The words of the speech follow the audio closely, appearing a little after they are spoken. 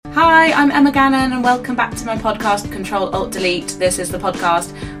Hi, I'm Emma Gannon and welcome back to my podcast Control Alt Delete. This is the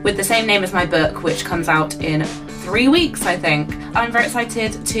podcast with the same name as my book, which comes out in 3 weeks, I think. I'm very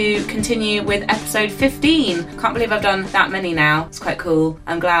excited to continue with episode 15. Can't believe I've done that many now. It's quite cool.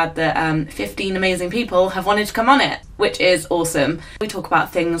 I'm glad that 15 amazing people have wanted to come on it, which is awesome. We talk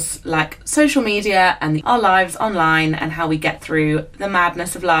about things like social media and our lives online and how we get through the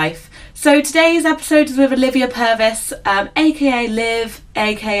madness of life. So today's episode is with Olivia Purvis, aka Liv,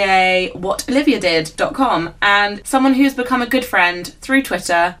 aka whatoliviadid.com, and someone who's become a good friend through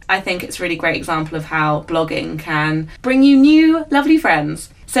Twitter. I think it's a really great example of how blogging can bring you new lovely friends.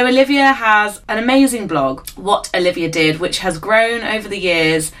 So Olivia has an amazing blog, What Olivia Did, which has grown over the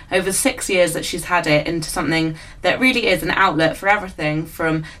years, over 6 years that she's had it, into something that really is an outlet for everything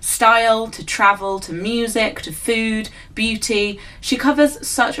from style to travel to music to food, beauty. She covers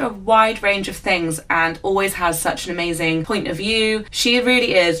such a wide range of things and always has such an amazing point of view. She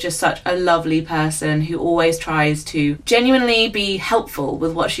really is just such a lovely person who always tries to genuinely be helpful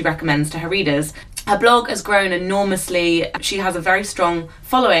with what she recommends to her readers. Her blog has grown enormously. She has a very strong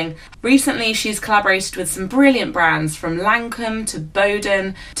following. Recently, she's collaborated with some brilliant brands from Lancome to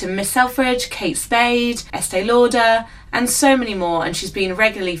Boden to Miss Selfridge, Kate Spade, Estee Lauder, and so many more. And she's been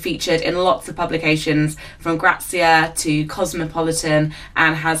regularly featured in lots of publications from Grazia to Cosmopolitan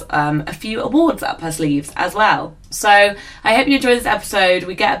and has a few awards up her sleeves as well. So I hope you enjoy this episode.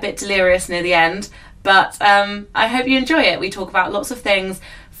 We get a bit delirious near the end, but I hope you enjoy it. We talk about lots of things,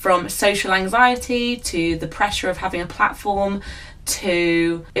 from social anxiety to the pressure of having a platform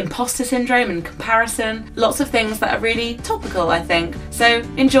to imposter syndrome and comparison. Lots of things that are really topical, I think. So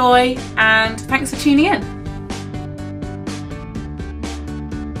enjoy and thanks for tuning in.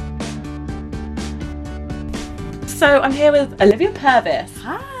 So I'm here with Olivia Purvis.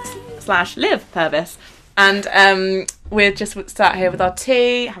 Hi. / Liv Purvis. And we're just sat here with our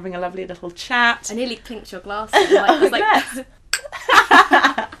tea, having a lovely little chat. I nearly clinked your glass. I was like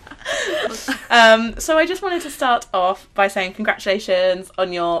So I just wanted to start off by saying congratulations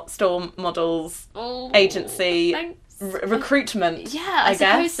on your Storm Models agency recruitment. Yeah, I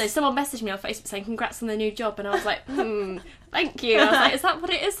suppose so. Someone messaged me on Facebook saying congrats on the new job, and I was like, thank you. I was like, is that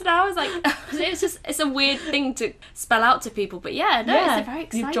what it is now? I was like, it's a weird thing to spell out to people, but it's very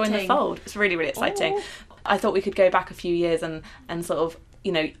exciting. You've joined the fold. It's really, really exciting. Ooh. I thought we could go back a few years and sort of,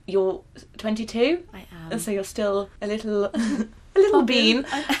 you know, you're 22. I am. And so you're still a little bean.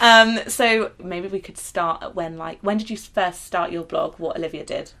 So maybe we could start at when did you first start your blog, What Olivia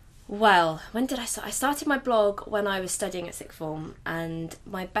Did? Well, when did I start? I started my blog when I was studying at sixth form, and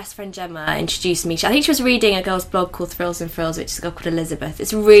my best friend Gemma introduced me. I think she was reading a girl's blog called Thrills and Frills, which is a girl called Elizabeth.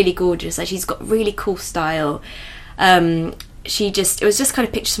 It's really gorgeous. Like, she's got really cool style. It was just kind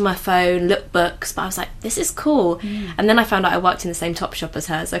of pictures on my phone, lookbooks, but I was like, this is cool. And then I found out I worked in the same Topshop as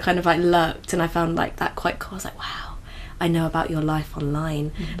her, so I kind of like looked, and I found like that quite cool. I was like, wow, I know about your life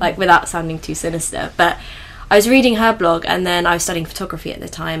online, like without sounding too sinister. But I was reading her blog, and then I was studying photography at the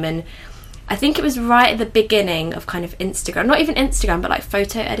time, and I think it was right at the beginning of kind of Instagram, not even Instagram, but like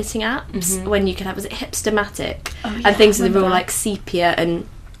photo editing apps, when you could have, was it Hipstamatic? And things with the real like sepia, and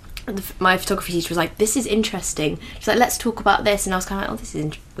my photography teacher was like, this is interesting. She's like, let's talk about this. And I was kind of like, oh, this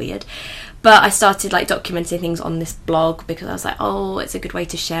is weird. But I started like documenting things on this blog because I was like, oh, it's a good way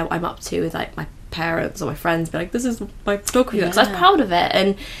to share what I'm up to with like my parents or my friends. Be like, this is my photography. Because I was proud of it.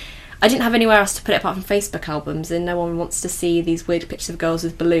 And I didn't have anywhere else to put it apart from Facebook albums, and no one wants to see these weird pictures of girls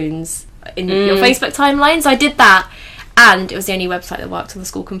with balloons in your Facebook timeline. So I did that. And it was the only website that worked on the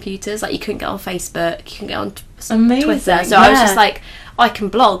school computers. Like, you couldn't get on Facebook, you couldn't get on Twitter. So I was just like, I can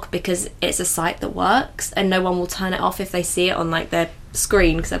blog because it's a site that works, and no one will turn it off if they see it on like their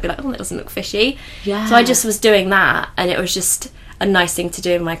screen, because they'll be like, oh, that doesn't look fishy. Yeah. So I just was doing that, and it was just a nice thing to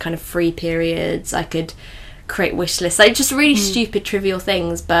do in my kind of free periods. I could create wish lists, like just really stupid, trivial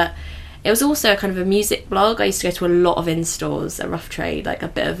things, but it was also a kind of a music blog. I used to go to a lot of in-stores at Rough Trade, like a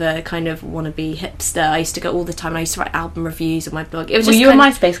bit of a kind of wannabe hipster. I used to go all the time. I used to write album reviews on my blog. It was Were you a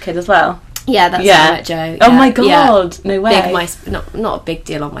MySpace kid as well? Yeah, that's how I met Joe. Oh my god, no way. Big not a big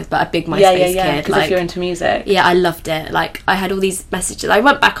deal on but a big MySpace kid. Because if you're into music. Yeah, I loved it. Like, I had all these messages. I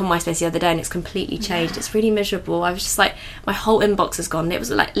went back on MySpace the other day and it's completely changed. It's really miserable. I was just like, my whole inbox has gone. It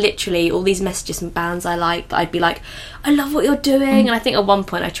was like literally all these messages from bands I liked that I'd be like, I love what you're doing. And I think at one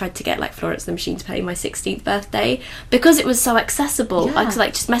point I tried to get like Florence and the Machine to play my 16th birthday because it was so accessible. I could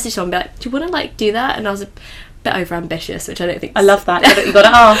like just message someone and be like, do you want to like do that? And I was bit over ambitious, which I don't think. I love that. You got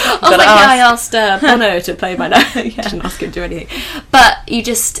to ask. I was like, I asked Bono to play my note. Didn't ask him to do anything, but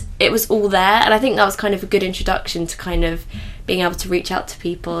it was all there, and I think that was kind of a good introduction to kind of being able to reach out to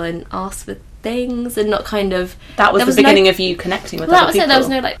people and ask for things and not kind of... That was the beginning of you connecting with other people. There was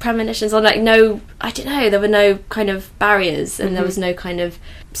no like premonitions or like no, I don't know, there were no kind of barriers and there was no kind of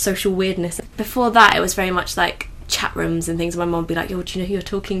social weirdness. Before that, it was very much like chat rooms and things. My mum would be like, oh, do you know who you're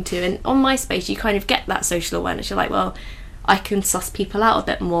talking to? And on MySpace, you kind of get that social awareness. You're like, well, I can suss people out a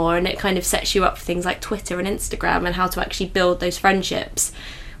bit more, and it kind of sets you up for things like Twitter and Instagram and how to actually build those friendships,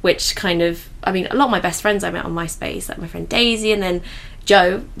 which kind of, I mean, a lot of my best friends I met on MySpace, like my friend Daisy and then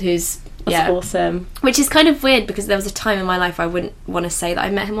Joe, who's... That's awesome. Which is kind of weird because there was a time in my life where I wouldn't want to say that I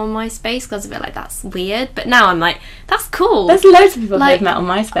met him on MySpace because I was a bit like, that's weird. But now I'm like, that's cool. There's loads of people like, who I've met on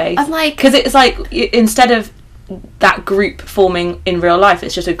MySpace. I'm like... Because it's like, instead of that group forming in real life,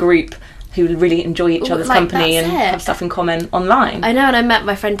 it's just a group who really enjoy each other's company and have stuff in common online. I know, and I met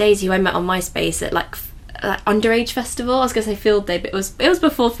my friend Daisy, who I met on MySpace at like underage festival. I was going to say field day, but it was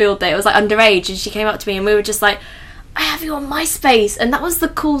before field day. It was like underage, and she came up to me and we were just like, I have you on MySpace, and that was the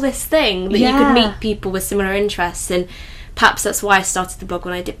coolest thing, that you could meet people with similar interests, and perhaps that's why I started the blog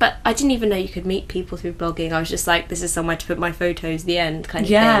when I did. But I didn't even know you could meet people through blogging. I was just like, this is somewhere to put my photos, the end kind of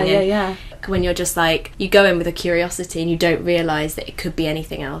thing. Yeah. When you're just like, you go in with a curiosity and you don't realise that it could be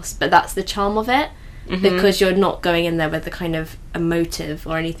anything else, but that's the charm of it. Because you're not going in there with a kind of a motive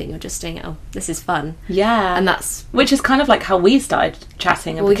or anything. You're just saying, oh, this is fun. Yeah. And that's... Which is kind of like how we started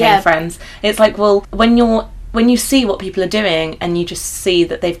chatting and became friends. It's like, well, when you see what people are doing and you just see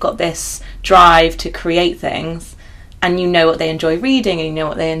that they've got this drive to create things, and you know what they enjoy reading and you know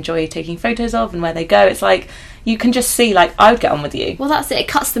what they enjoy taking photos of and where they go, it's like, you can just see, like, I would get on with you. Well, that's it. It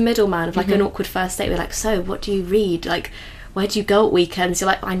cuts the middleman of, like, an awkward first date. We're like, so, what do you read? Like, where do you go at weekends? You're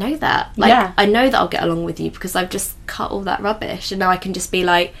like, I know that. Like, I know that I'll get along with you because I've just cut all that rubbish. And now I can just be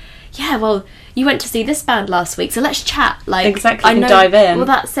like, yeah, well, you went to see this band last week, so let's chat. Like, exactly, I know, dive in. Well,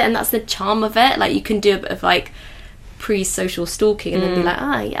 that's it, and that's the charm of it. Like, you can do a bit of, like, pre-social stalking and then be like,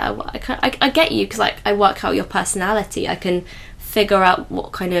 well, I get you, because, like, I work out your personality. I can figure out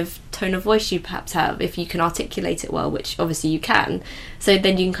what kind of tone of voice you perhaps have if you can articulate it well, which obviously you can. So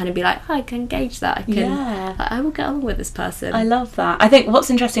then you can kind of be like, I can gauge that. I will get on with this person. I love that. I think what's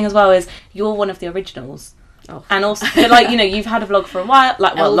interesting as well is you're one of the originals. Oh. And also, like, you know, you've had a blog for a while,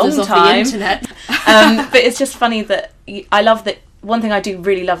 like, well, a long time. The internet. But it's just funny that I love that. One thing I do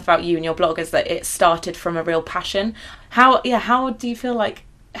really love about you and your blog is that it started from a real passion. How do you feel like,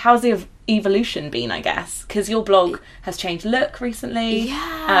 how's the evolution been, I guess? Because your blog has changed look recently.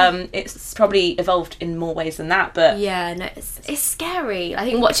 Yeah. It's probably evolved in more ways than that, but... Yeah, no, it's scary. I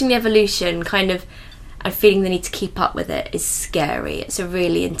think watching the evolution kind of, and feeling the need to keep up with it is scary. It's a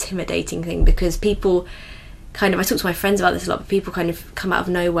really intimidating thing because people... kind of, I talk to my friends about this a lot, but people kind of come out of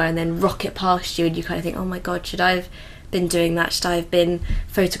nowhere and then rocket past you, and you kind of think, oh my god, should I have been doing that? Should I have been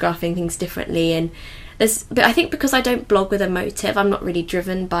photographing things differently? And but I think because I don't blog with a motive, I'm not really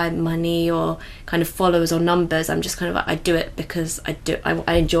driven by money or kind of followers or numbers. I'm just kind of like, I do it because I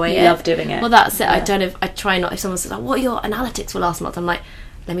enjoy it. You love doing it. Well, that's it. Yeah. I try not, if someone says, like, what are your analytics for last month? I'm like,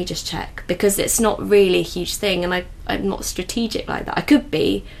 let me just check, because it's not really a huge thing, and I'm not strategic like that. I could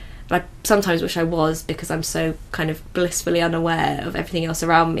be, I sometimes wish I was, because I'm so kind of blissfully unaware of everything else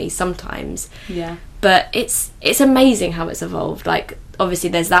around me sometimes. Yeah. But it's amazing how it's evolved. Like,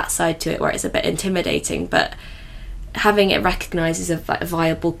 obviously there's that side to it where it's a bit intimidating, but having it recognised as a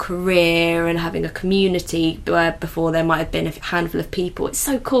viable career and having a community where before there might have been a handful of people, it's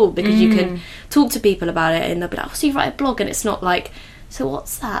so cool because you can talk to people about it and they'll be like, oh, so you write a blog, and it's not like, so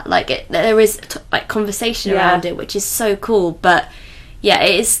what's that? Like, there is like conversation around it, which is so cool. But yeah,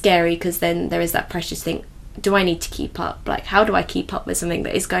 it is scary because then there is that pressure to think, do I need to keep up? Like, how do I keep up with something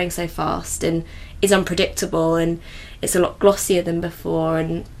that is going so fast and is unpredictable and it's a lot glossier than before?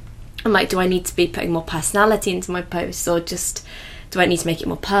 And I'm like, do I need to be putting more personality into my posts, or just do I need to make it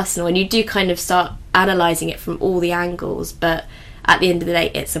more personal? And you do kind of start analysing it from all the angles, but at the end of the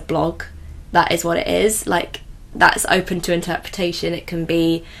day, it's a blog. That is what it is. Like, that's open to interpretation. It can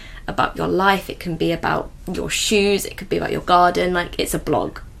be about your life, it can be about your shoes, it could be about your garden. Like, it's a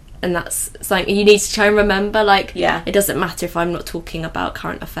blog, and that's something you need to try and remember. Like, it doesn't matter if I'm not talking about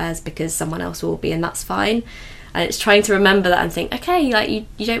current affairs, because someone else will be, and that's fine. And it's trying to remember that and think, okay, like,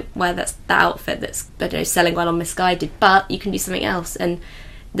 you don't wear that outfit that's, I don't know, selling well on Missguided, but you can do something else, and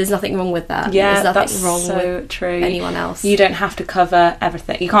there's nothing wrong with that. Yeah, there's nothing that's wrong so with true. Anyone else. You don't have to cover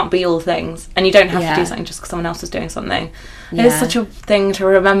everything. You can't be all things, and you don't have to do something just because someone else is doing something. It is such a thing to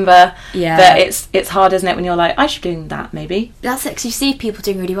remember. That it's hard, isn't it, when you're like, I should be doing that, maybe. That's it, 'cause you see people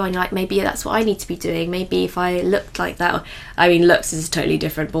doing really well, and you're like, maybe that's what I need to be doing. Maybe if I looked like that, I mean, looks is a totally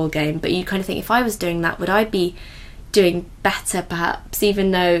different ball game, but you kind of think, if I was doing that, would I be doing better, perhaps?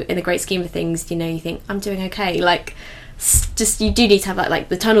 Even though in the great scheme of things, you know, you think, I'm doing okay. Like, you do need to have like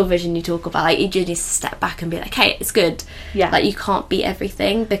the tunnel vision you talk about. Like, you do need to step back and be like, hey, it's good. Yeah. Like, you can't be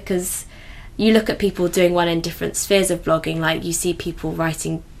everything, because you look at people doing well in different spheres of blogging. Like, you see people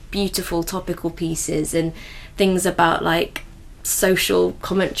writing beautiful topical pieces and things about like social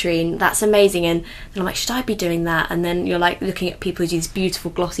commentary, and that's amazing, and then I'm like, should I be doing that? And then you're like looking at people who do these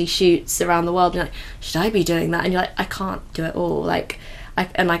beautiful glossy shoots around the world, and you're like, should I be doing that? And you're like, I can't do it all. Like, oh,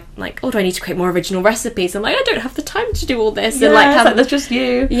 do I need to create more original recipes? I'm like, I don't have the time to do all this. Yeah, and like, that's just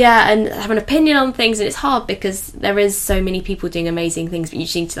you. Yeah, and have an opinion on things, and it's hard because there is so many people doing amazing things, but you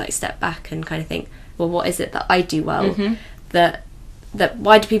just need to like step back and kind of think, well, what is it that I do well? That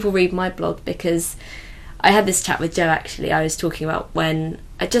why do people read my blog? Because I had this chat with Joe, actually. I was talking about when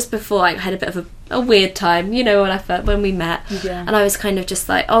just before I had a bit of a weird time, you know, when we met, and I was kind of just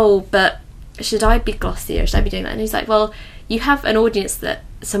like, oh, but should I be glossy or should I be doing that? And he's like, well, you have an audience that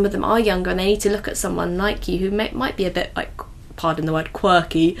some of them are younger, and they need to look at someone like you who might be a bit, like, pardon the word,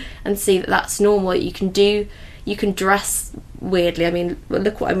 quirky, and see that that's normal. You can dress weirdly. I mean,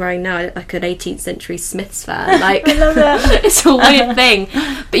 look what I'm wearing now. I look like an 18th century Smiths fan. Like, I love it. It's a weird thing,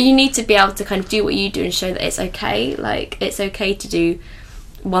 but you need to be able to kind of do what you do and show that it's okay. Like, it's okay to do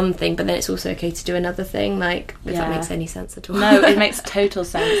one thing, but then it's also okay to do another thing. Like, if that makes any sense at all. No, it makes total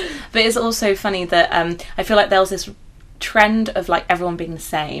sense. But it's also funny that I feel like there was this trend of like everyone being the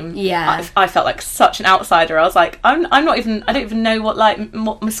same. I felt like such an outsider. I was like, I don't even know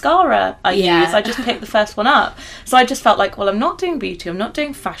what mascara I use. I just picked the first one up. So I just felt like, well, I'm not doing beauty, I'm not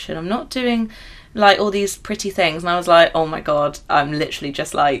doing fashion, I'm not doing like all these pretty things. And I was like, oh my god, I'm literally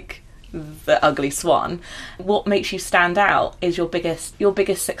just like the ugly swan. What makes you stand out is your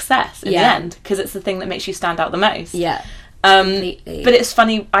biggest success in the end, because it's the thing that makes you stand out the most. Completely. But it's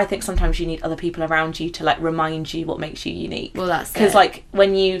funny, I think sometimes you need other people around you to like remind you what makes you unique. Well, that's because like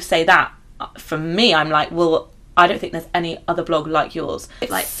when you say that, for me, I'm like, well, I don't think there's any other blog like yours.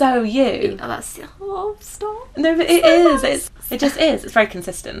 It's like so you. Stop. No, but it is. It just is. It's very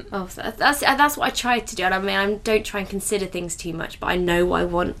consistent. Oh, so that's what I try to do. And I mean, I don't try and consider things too much, but I know what I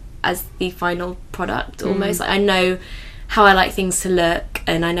want as the final product almost. Like, I know how I like things to look,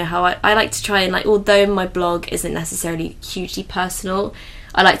 and I know how I like to try and, like, although my blog isn't necessarily hugely personal,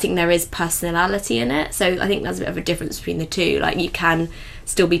 I like to think there is personality in it. So I think there's a bit of a difference between the two. Like, you can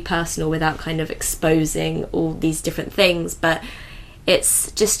still be personal without kind of exposing all these different things, but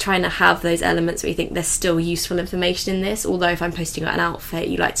it's just trying to have those elements where you think there's still useful information in this. Although if I'm posting about an outfit,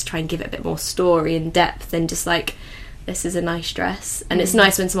 you like to try and give it a bit more story and depth than just like, this is a nice dress. And it's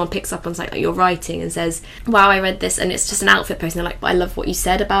nice when someone picks up on something like you're writing and says, wow, I read this, and it's just an outfit post, and they're like, but I love what you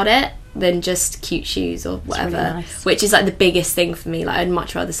said about it, than just cute shoes or whatever. Really nice. Which is like the biggest thing for me. Like, I'd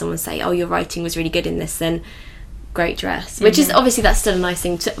much rather someone say, oh, your writing was really good in this, than great dress. Which is obviously, that's still a nice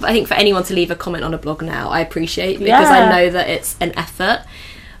thing to, I think, for anyone to leave a comment on a blog now, I appreciate, because I know that it's an effort.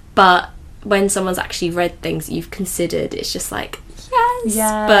 But when someone's actually read things that you've considered, it's just like,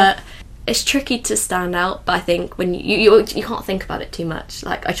 yes. But it's tricky to stand out. But I think when you can't think about it too much.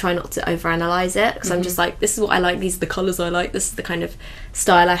 Like, I try not to overanalyze it, because I'm just like, this is what I like, these are the colours I like, this is the kind of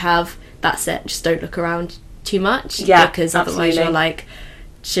style I have, that's it. Just don't look around too much, because otherwise you're like,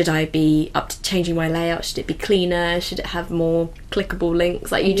 should I be up to changing my layout? Should it be cleaner? Should it have more clickable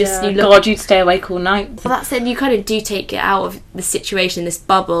links? Like, you look, God, you'd stay awake all night. Well, that's it. You kind of do take it out of the situation, this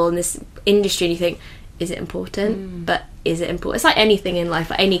bubble and this industry, and you think, is it important? But is it important? It's like anything in life,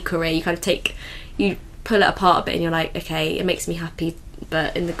 like any career, you kind of you pull it apart a bit, and you're like, okay, it makes me happy,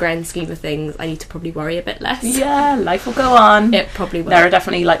 but in the grand scheme of things, I need to probably worry a bit less. Yeah, life will go on. It probably will. There are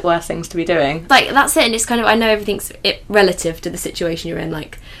definitely like worse things to be doing. Like, that's it. And it's kind of, I know everything's relative to the situation you're in.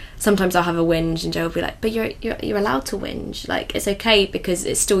 Like, sometimes I'll have a whinge, and Joe will be like, but you're allowed to whinge. Like, it's okay, because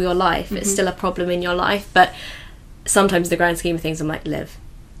it's still your life. It's still a problem in your life. But sometimes the grand scheme of things, I'm like, Liv,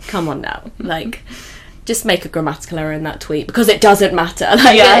 come on now. Like, just make a grammatical error in that tweet, because it doesn't matter.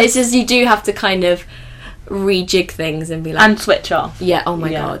 Like, it's just, you do have to kind of rejig things and be like, and switch off. Oh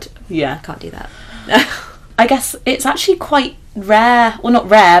my god, I can't do that. I guess it's actually quite rare, well, not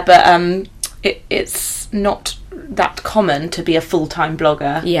rare, but it's not that common to be a full-time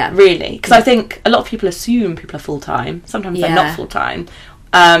blogger, really, because I think a lot of people assume people are full-time. Sometimes they're not full-time.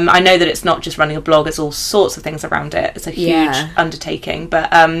 I know that it's not just running a blog, it's all sorts of things around it. It's a huge undertaking, but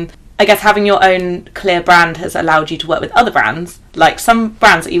I guess having your own clear brand has allowed you to work with other brands. Like, some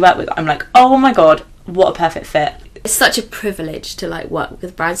brands that you work with, I'm like, oh my god, what a perfect fit. It's such a privilege to, like, work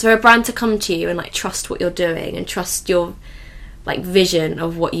with brands. For a brand to come to you and, like, trust what you're doing and trust your, like, vision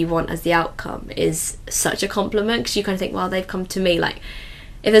of what you want as the outcome is such a compliment, because you kind of think, well, they've come to me. Like,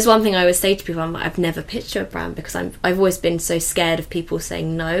 if there's one thing I always say to people, I'm like, I've never pitched to a brand, because I've always been so scared of people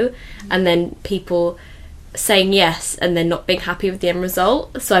saying no, and then people saying yes and then not being happy with the end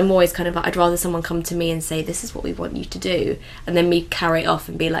result. So I'm always kind of like, I'd rather someone come to me and say, this is what we want you to do, and then me carry it off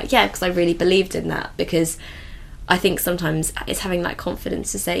and be like, yeah, because I really believed in that. Because I think sometimes it's having that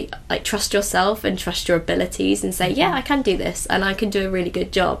confidence to say, like, trust yourself and trust your abilities and say, yeah, I can do this and I can do a really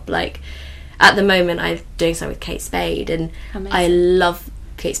good job. Like, at the moment I'm doing something with Kate Spade, and amazing. I love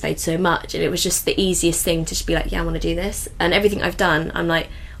Kate Spade so much, and it was just the easiest thing to just be like, yeah, I want to do this. And everything I've done, I'm like,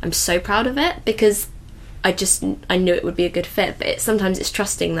 I'm so proud of it, because I knew it would be a good fit. But sometimes it's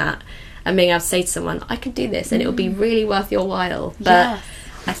trusting that and being able to say to someone, I can do this and it will be really worth your while. But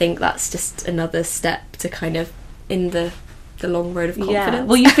I think that's just another step to kind of in the long road of confidence. Yeah.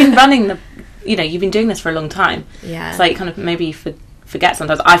 Well, you've been running you've been doing this for a long time. Yeah. It's like kind of maybe you forget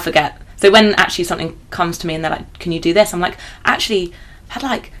sometimes. I forget. So when actually something comes to me and they're like, can you do this? I'm like, actually, I've had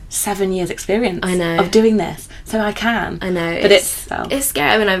like 7 years experience of doing this, so I can. I know. But it's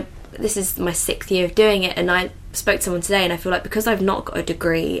scary. I mean, this is my 6th year of doing it, and I spoke to someone today and I feel like because I've not got a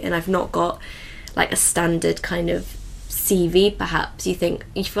degree and I've not got like a standard kind of CV, perhaps you feel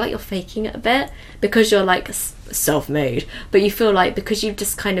like you're faking it a bit because you're like self-made, but you feel like because you've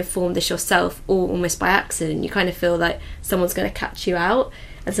just kind of formed this yourself all almost by accident, you kind of feel like someone's going to catch you out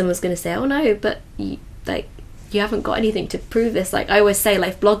and someone's going to say, oh no, but you haven't got anything to prove this. Like I always say,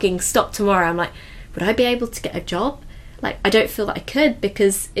 like, if blogging stopped tomorrow, I'm like, would I be able to get a job? Like, I don't feel that I could,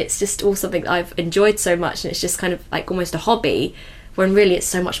 because it's just all something that I've enjoyed so much, and it's just kind of like almost a hobby, when really it's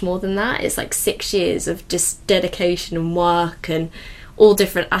so much more than that. It's like 6 years of just dedication and work and all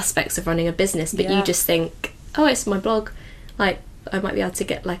different aspects of running a business. But you just think, oh, it's my blog, like I might be able to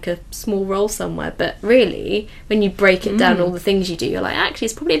get like a small role somewhere. But really, when you break it down, all the things you do, you're like, actually,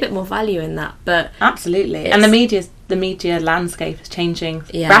 it's probably a bit more value in that. But absolutely. And the media landscape is changing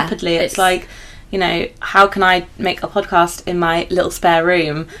rapidly. It's like, how can I make a podcast in my little spare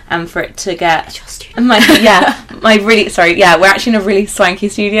room and for it to get we're actually in a really swanky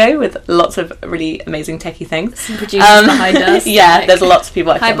studio with lots of really amazing techie things. Some producers behind us. There's lots of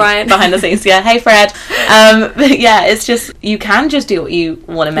people hi Brian behind the scenes. Hey Fred. But it's just, you can just do what you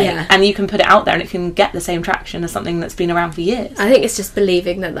want to make, and you can put it out there and it can get the same traction as something that's been around for years. I think it's just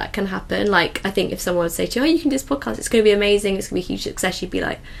believing that can happen. Like, I think if someone would say to you, oh, you can do this podcast, it's going to be amazing, it's going to be a huge success, you'd be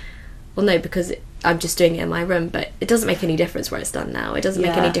like, well, no, because I'm just doing it in my room. But it doesn't make any difference where it's done now. It doesn't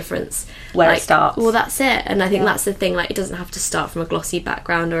make any difference where it starts. Well, that's it. And I think that's the thing. Like, it doesn't have to start from a glossy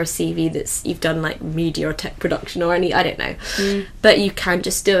background or a CV that's you've done like media or tech production or any, I don't know. But you can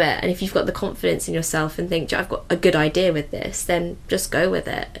just do it. And if you've got the confidence in yourself and think, I've got a good idea with this, then just go with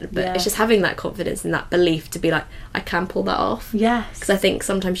it. But it's just having that confidence and that belief to be like, I can pull that off. Yes. Because I think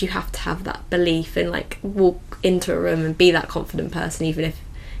sometimes you have to have that belief and like walk into a room and be that confident person, even if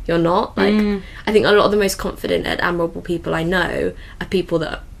you're not. Like, I think a lot of the most confident and admirable people I know are people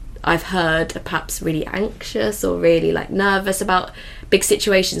that I've heard are perhaps really anxious or really like nervous about big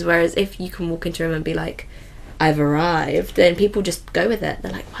situations, whereas if you can walk into a room and be like, I've arrived, then people just go with it.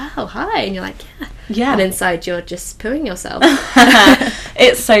 They're like, wow, hi, and you're like, yeah, and inside you're just pooing yourself.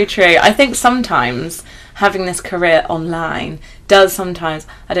 It's so true. I think sometimes having this career online does sometimes,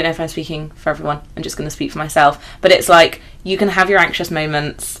 I don't know if I'm speaking for everyone, I'm just going to speak for myself, but it's like you can have your anxious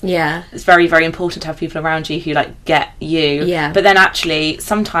moments. Yeah. It's very, very important to have people around you who like get you. Yeah. But then actually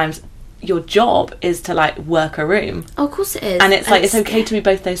sometimes your job is to like work a room. Oh, of course it is. And it's like, it's okay to be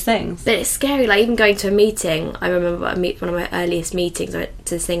both those things. But it's scary, like even going to a meeting. I remember one of my earliest meetings, I went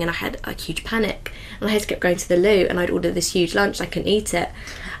to this thing and I had a huge panic and I had to keep going to the loo and I'd ordered this huge lunch, I couldn't eat it,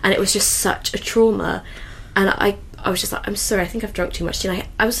 and it was just such a trauma. And I was just like, I'm sorry, I think I've drunk too much tonight.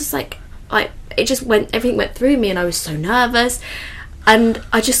 I was just like, it just everything went through me and I was so nervous and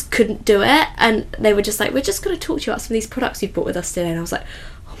I just couldn't do it. And they were just like, we're just going to talk to you about some of these products you've brought with us today. And I was like,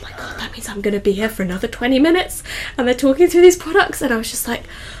 oh my God, that means I'm going to be here for another 20 minutes. And they're talking through these products. And I was just like,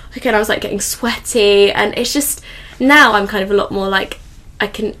 okay, and I was like getting sweaty. And it's just, now I'm kind of a lot more like,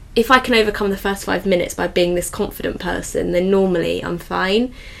 if I can overcome the first 5 minutes by being this confident person, then normally I'm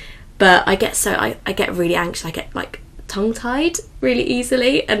fine. But I get really anxious. I get like tongue-tied really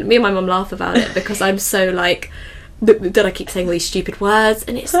easily, and me and my mum laugh about it because I'm so like that I keep saying all these stupid words,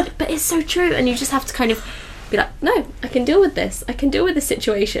 and but it's so true. And you just have to kind of be like, no, I can deal with this. I can deal with this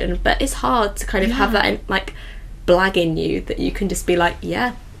situation. But it's hard to kind of have that like blag in you that you can just be like,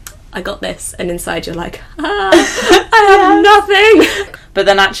 yeah, I got this, and inside you're like, I have nothing. But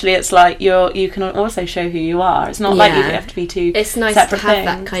then actually it's like you can also show who you are. It's not like you have to be two it's nice separate to have things.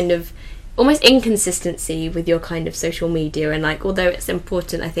 That kind of almost inconsistency with your kind of social media, and like although it's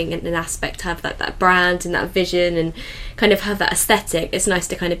important I think in an aspect to have that brand and that vision and kind of have that aesthetic, it's nice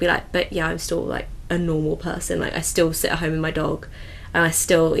to kind of be like, but yeah, I'm still like a normal person. Like I still sit at home with my dog and I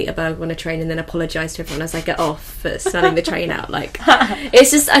still eat a burger on a train and then apologise to everyone as I get off for smelling the train out. Like,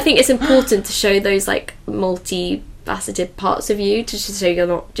 it's just, I think it's important to show those like multi-faceted parts of you, to just show you're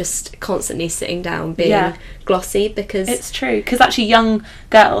not just constantly sitting down being glossy, because it's true. Because actually young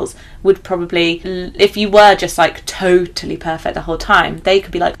girls would probably, if you were just like totally perfect the whole time, they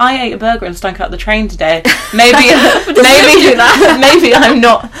could be like, I ate a burger and stunk out the train today, maybe maybe I'm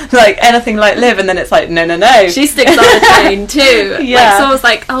not like anything like Liv. And then it's like, no, she sticks on the train too. Like, someone's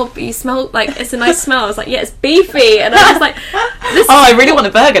like, oh, but you smell like, it's a nice smell. I was like, yeah, it's beefy. And I was like, I really want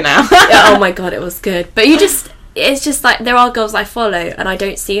a burger now. Oh my god, it was good. But it's just like, there are girls I follow and I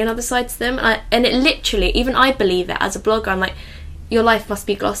don't see another side to them, and it literally, even I believe it as a blogger. I'm like, your life must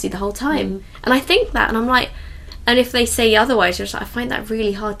be glossy the whole time. And I think that, and I'm like, and if they say otherwise, you're just like, I find that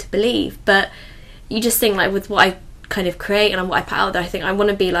really hard to believe. But you just think, like, with what I kind of create and what I put out there, I think I want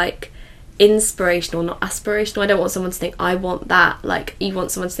to be like inspirational, not aspirational. I don't want someone to think I want that. Like, you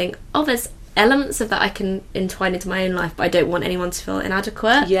want someone to think, oh, there's elements of that I can entwine into my own life, but I don't want anyone to feel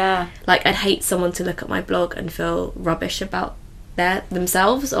inadequate. Like, I'd hate someone to look at my blog and feel rubbish about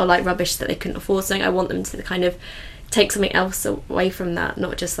themselves, or like rubbish that they couldn't afford something. I want them to kind of take something else away from that,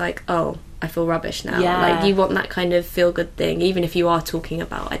 not just like, oh, I feel rubbish now. Like, you want that kind of feel good thing, even if you are talking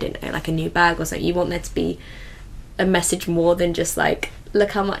about, I don't know, like a new bag or something. You want there to be a message more than just like,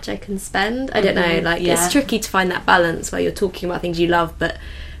 look how much I can spend. I don't know, like, it's tricky to find that balance where you're talking about things you love but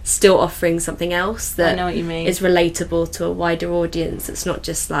still offering something else that I know what you mean. Is relatable to a wider audience. It's not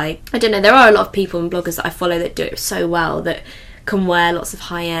just like, I don't know, there are a lot of people and bloggers that I follow that do it so well, that can wear lots of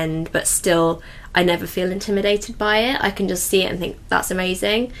high end, but still I never feel intimidated by it. I can just see it and think that's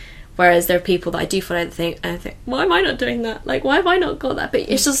amazing. Whereas there are people that I do follow that think, why am I not doing that? Like, why have I not got that? But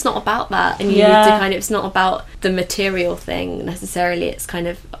it's just not about that. And you need to kind of, it's not about the material thing necessarily. It's kind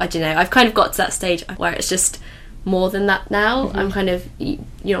of, I don't know, I've kind of got to that stage where it's just more than that now. I'm kind of,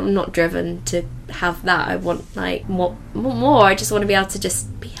 I'm not driven to have that. I want like more. I just want to be able to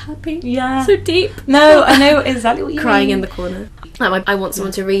just be happy. So deep. No, I know exactly what you crying mean. in the corner. Like, I want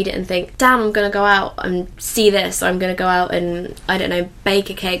someone to read it and think, damn, I'm going to go out and see this, or I'm going to go out and, I don't know, bake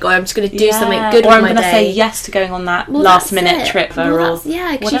a cake, or I'm just going to do something good with my day. Or I'm going to say yes to going on that last minute trip because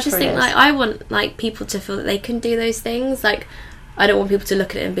you just think, like, I want like people to feel that they can do those things. Like, I don't want people to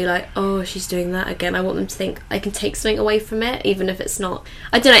look at it and be like, oh, she's doing that again. I want them to think I can take something away from it, even if it's not,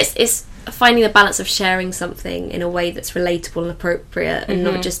 I don't know, it's finding the balance of sharing something in a way that's relatable and appropriate, and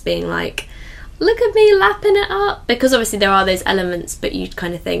not just being like, look at me lapping it up, because obviously there are those elements, but you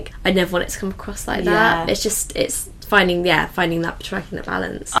kind of think, I never want it to come across like that. It's just, it's striking that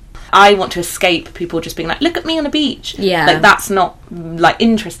balance. I want to escape people just being like, look at me on a beach. Like, that's not like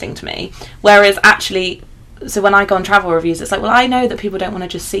interesting to me. Whereas actually, so when I go on travel reviews, it's like, well, I know that people don't want to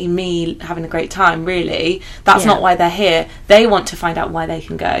just see me having a great time, really. That's not why they're here. They want to find out why they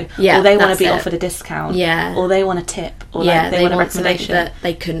can go. Or they want to be offered a discount. Or they want a tip. Or like, they want a recommendation. That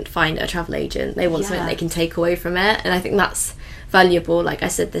they couldn't find at a travel agent. They want something they can take away from it. And I think that's valuable. Like, I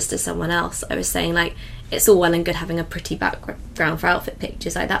said this to someone else. I was saying, like, it's all well and good having a pretty background for outfit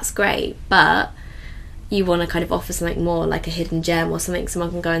pictures. Like, that's great. But you want to kind of offer something more, like a hidden gem or something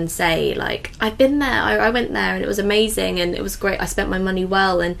someone can go and say, like, I've been there, I went there and it was amazing and it was great, I spent my money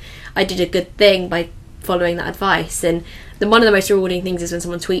well and I did a good thing by following that advice. And one of the most rewarding things is when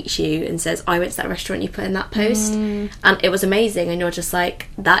someone tweets you and says, I went to that restaurant you put in that post and it was amazing, and you're just like,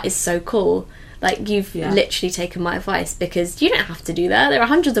 that is so cool. Like, you've literally taken my advice, because you don't have to do that. There are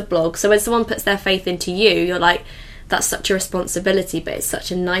hundreds of blogs. So when someone puts their faith into you, you're like, that's such a responsibility, but it's such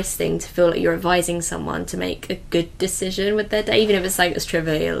a nice thing to feel like you're advising someone to make a good decision with their day, even if it's like as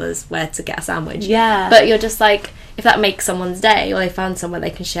trivial as where to get a sandwich. But you're just like, if that makes someone's day, or they found somewhere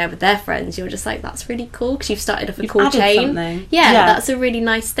they can share with their friends, you're just like, that's really cool, because you've started off a cool chain. That's a really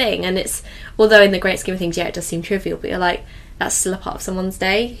nice thing. And it's, although in the great scheme of things, it does seem trivial, but you're like, that's still a part of someone's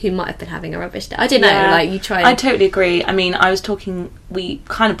day who might have been having a rubbish day. I don't know, like, you try and... I totally agree. I mean, I was talking, we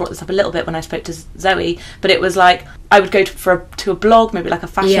kind of brought this up a little bit when I spoke to Zoe, but it was like, I would go to a blog, maybe like a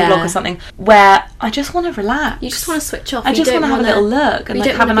fashion blog or something, where I just want to relax. You just want to switch off. I just want to have a little look and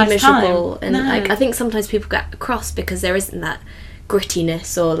like, have a nice time. And like, I think sometimes people get across because there isn't that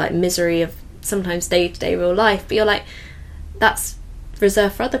grittiness or like misery of sometimes day-to-day real life, but you're like, that's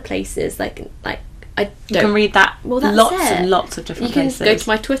reserved for other places. Like you can read that lots and lots of different places. You can go to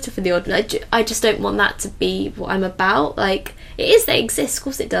my Twitter for the odd. I just don't want that to be what I'm about. Like, it exists, of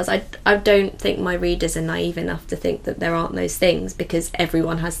course it does. I don't think my readers are naive enough to think that there aren't those things, because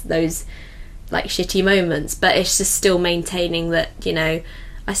everyone has those like shitty moments. But it's just still maintaining that, you know,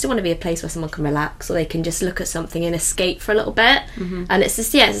 I still want to be a place where someone can relax, or they can just look at something and escape for a little bit. And it's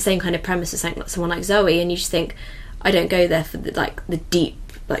just, it's the same kind of premise as someone like Zoe, and you just think, I don't go there for the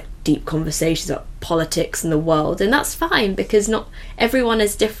deep conversations about politics and the world, and that's fine, because not everyone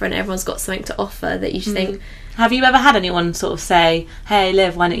is different. Everyone's got something to offer that you think. Have you ever had anyone sort of say, hey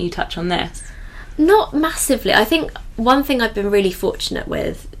Liv, why don't you touch on this? Not massively. I think one thing I've been really fortunate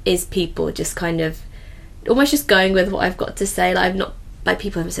with is people just kind of almost just going with what I've got to say. Like, I've not, like,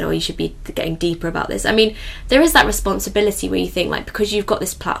 people haven't said, oh, you should be getting deeper about this. I mean, there is that responsibility where you think, like, because you've got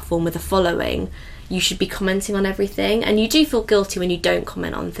this platform with a following, you should be commenting on everything, and you do feel guilty when you don't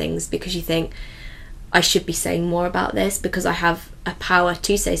comment on things, because you think, I should be saying more about this because I have a power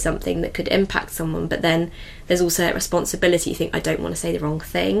to say something that could impact someone. But then there's also that responsibility. You think, I don't want to say the wrong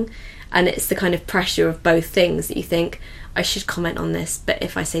thing, and it's the kind of pressure of both things that you think, I should comment on this, but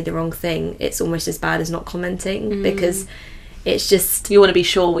if I say the wrong thing, it's almost as bad as not commenting, because it's just, you want to be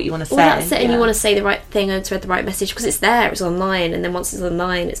sure what you want to say. Well, that's it, and you want to say the right thing and spread the right message, because it's there, it's online, and then once it's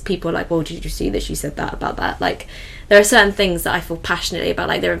online, it's people like, well, did you see this? You said that about that. Like, there are certain things that I feel passionately about.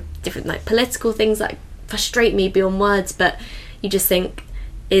 Like, there are different, like, political things that frustrate me beyond words, but you just think,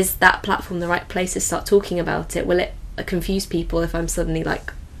 is that platform the right place to start talking about it? Will it confuse people if I'm suddenly,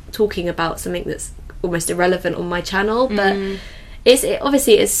 like, talking about something that's almost irrelevant on my channel? But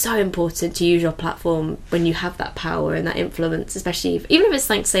obviously it's so important to use your platform when you have that power and that influence, especially even if it's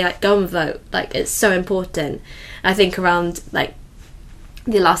like, say, like, go and vote. Like, it's so important. I think around, like,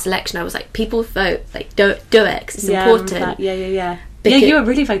 the last election, I was like, people vote, like, don't do it, because it's important. Because, you were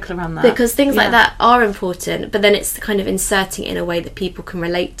really vocal around that, because things like that are important, but then it's kind of inserting it in a way that people can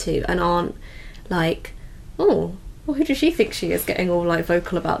relate to and aren't like, oh, well, who does she think she is, getting all, like,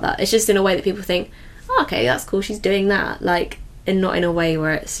 vocal about that. It's just in a way that people think, oh, okay, that's cool, she's doing that, like, and not in a way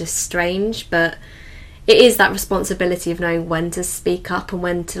where it's just strange. But it is that responsibility of knowing when to speak up and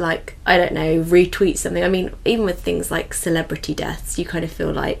when to, like, I don't know, retweet something. I mean, even with things like celebrity deaths, you kind of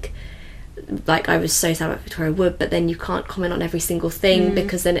feel like I was so sad about Victoria Wood, but then you can't comment on every single thing,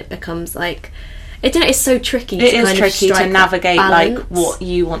 because then it becomes like, it's so tricky. It is tricky to navigate, like, what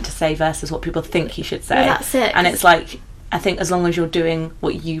you want to say versus what people think you should say. Well, that's it. And it's like, I think as long as you're doing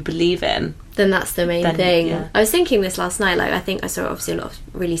what you believe in, then that's the main thing. Yeah. I was thinking this last night, like, I think I saw obviously a lot of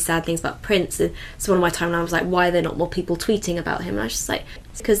really sad things about Prince, and so one of my timeline was like, why are there not more people tweeting about him? And I was just like,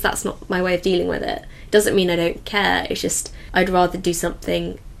 it's because that's not my way of dealing with it. Doesn't mean I don't care, it's just I'd rather do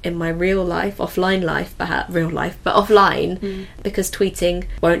something in my real life, offline life, perhaps real life, but offline, because tweeting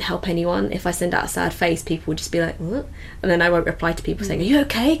won't help anyone. If I send out a sad face, people will just be like, what? And then I won't reply to people saying, are you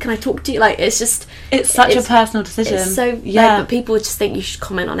okay? Can I talk to you? Like, it's just, it's such a personal decision. It's so, like, but people just think you should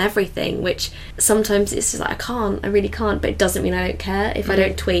comment on everything, which sometimes it's just like, I really can't, but it doesn't mean I don't care. If I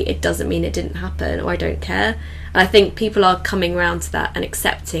don't tweet, it doesn't mean it didn't happen, or I don't care. And I think people are coming around to that and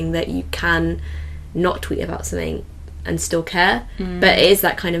accepting that you can not tweet about something and still care, but it is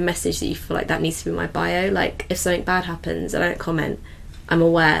that kind of message that you feel like that needs to be my bio. Like, if something bad happens, I don't comment, I'm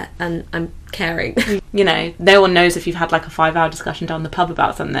aware and I'm caring. You know, no one knows if you've had, like, a 5-hour discussion down the pub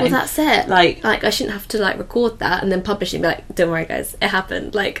about something. Well, that's it. Like I shouldn't have to, like, record that and then publish it and be like, don't worry guys, it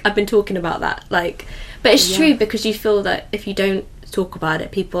happened, like, I've been talking about that. Like, but it's true, because you feel that if you don't talk about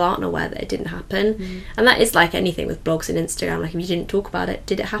it, people aren't aware that it didn't happen. And that is like anything with blogs and Instagram. Like, if you didn't talk about it,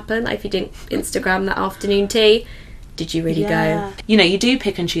 did it happen? Like, if you didn't Instagram that afternoon tea, did you really go? You know, you do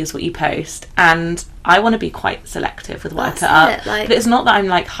pick and choose what you post, and I want to be quite selective with what I put up. Like, but it's not that I'm,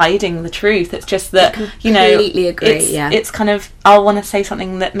 like, hiding the truth. It's just that, you know, completely agree. It's kind of, I want to say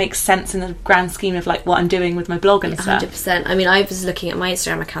something that makes sense in the grand scheme of, like, what I'm doing with my blog and stuff. 100%. I mean, I was looking at my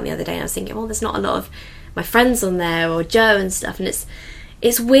Instagram account the other day and I was thinking, there's not a lot of my friends on there, or Joe and stuff, and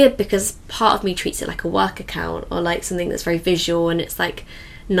it's weird because part of me treats it like a work account, or like something that's very visual, and it's like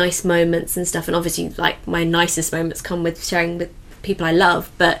nice moments and stuff, and obviously, like, my nicest moments come with sharing with people I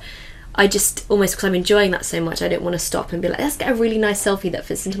love, but I just, almost because I'm enjoying that so much, I don't want to stop and be like, let's get a really nice selfie that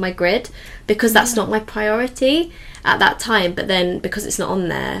fits into my grid, because that's not my priority at that time. But then, because it's not on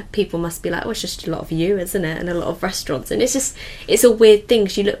there, people must be like, it's just a lot of you, isn't it, and a lot of restaurants, and it's a weird thing,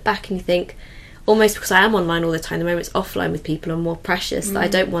 because you look back and you think, almost because I am online all the time, the moments offline with people are more precious, that I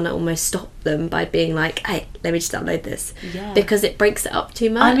don't want to almost stop them by being like, hey, let me just upload this, because it breaks it up too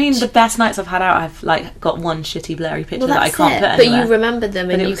much. I mean, the best nights I've had out, I've, like, got one shitty blurry picture that I can't put anywhere. But you remember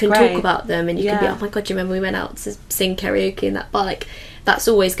them, and you can talk about them, and you can be, oh my god, do you remember we went out to sing karaoke in that bar? Like, that's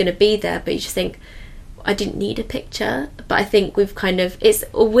always going to be there, but you just think, I didn't need a picture. But I think we've kind of, it's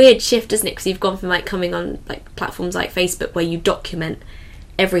a weird shift, isn't it, because you've gone from, like, coming on, like, platforms like Facebook where you document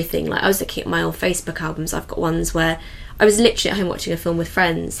everything. Like, I was looking at my old Facebook albums. I've got ones where I was literally at home watching a film with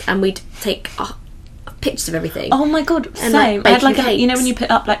friends, and we'd take pictures of everything. Oh my god, And, same. like, I had like baking you know when you cakes.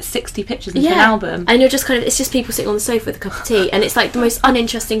 put up like 60 pictures into an album. And you're just kind of, it's just people sitting on the sofa with a cup of tea, and it's like the most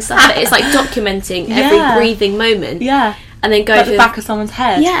uninteresting stuff. But it's like documenting every breathing moment. Yeah. And then go Like through the back of someone's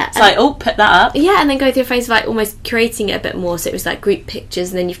head. Yeah. It's like, oh, put that up. Yeah, and then go through a phase of like almost curating it a bit more. So it was like group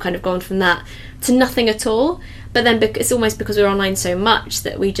pictures, and then you've kind of gone from that to nothing at all. But then it's almost because we're online so much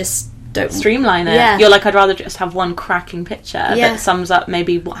that we just don't Streamline it. Yeah. You're like, I'd rather just have one cracking picture Yeah. that sums up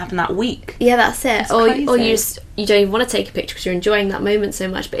maybe what happened that week. Yeah, that's it. It's Or crazy. you don't even want to take a picture because you're enjoying that moment so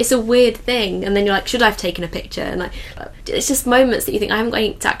much. But it's a weird thing, and then you're like, should I have taken a picture? And like, it's just moments that you think I haven't got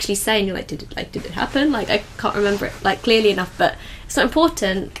anything to actually say, and you're like, did it happen? Like, I can't remember it like clearly enough, but it's not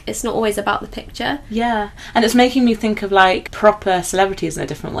important. It's not always about the picture. Yeah, and it's making me think of like proper celebrities in a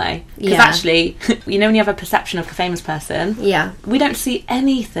different way. Because Yeah. actually, you know, when you have a perception of a famous person, Yeah, we don't see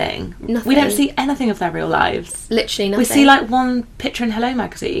anything. Nothing. We don't see anything of their real lives. literally nothing. We see like one picture in Hello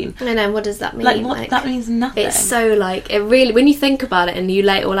Magazine. I know. What does that mean? Like what? That means nothing. It's so like it really. When you think about it and you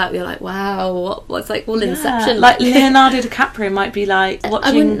lay it all out, you're like, wow, what's like all Inception? Like Leonardo DiCaprio might be like I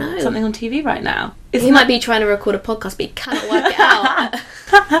watching wouldn't know. something on TV right now. He might be trying to record a podcast, but he cannot work it out.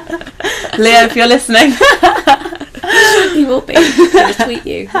 Leo, if you're listening. He will be. He's going to tweet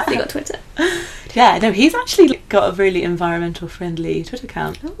you. Have you got Twitter? Yeah, no, he's actually got a really environmental friendly Twitter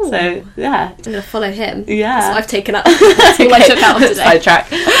account. Oh. So, yeah. I'm going to follow him. Yeah. That's what I've taken up. That's all I took out of today. Sidetrack.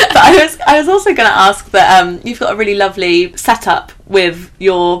 But I was also going to ask that you've got a really lovely setup with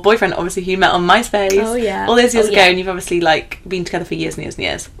your boyfriend, obviously, who you met on MySpace. Oh, yeah. All those years ago, Yeah. and you've obviously like been together for years and years and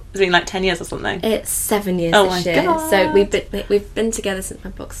years. It's been like 10 years or something. It's 7 years Oh this my year. God. So we've been together since my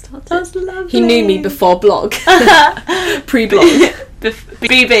blog started. That's lovely. He knew me before blog. Pre-blog.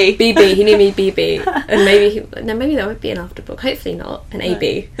 BB. BB, he knew me BB. And maybe there would be an after blog. Hopefully not. An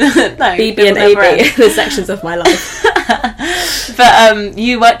AB. No, BB it and will never AB. end. The sections of my life. But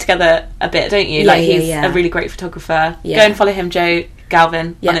you work together a bit, don't you? Yeah, Like yeah, he's yeah. a really great photographer. Yeah. Go and follow him, Joe Galvin,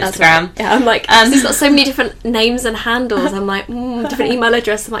 on that's Instagram. right. Yeah, I'm like, And- he's got so many different names and handles. I'm like, different email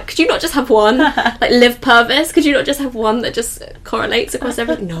address. I'm like, could you not just have one? Like Liv Purvis, could you not just have one that just correlates across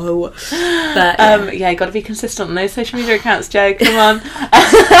everything? No. But Yeah, you got to be consistent on those social media accounts, Joe. Come on.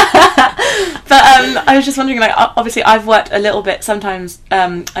 But I was just wondering, like, obviously, I've worked a little bit. Sometimes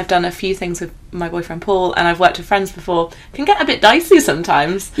I've done a few things with my boyfriend Paul, and I've worked with friends before. It can get a bit dicey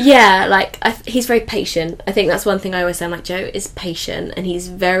sometimes. yeah, like he's very patient. I think that's one thing I always say. I'm like, Joe is patient, and he's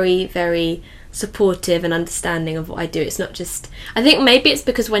very, very supportive and understanding of what I do. It's not just, I think maybe it's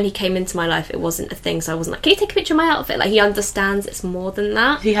because when he came into my life it wasn't a thing, so I wasn't like, can you take a picture of my outfit? Like, he understands it's more than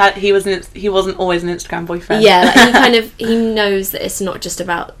that. He wasn't always an Instagram boyfriend. Yeah, like he knows that it's not just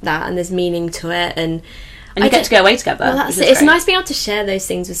about that, and there's meaning to it, and And you get to go away together. well, that's which it. is It's great. nice being able to share those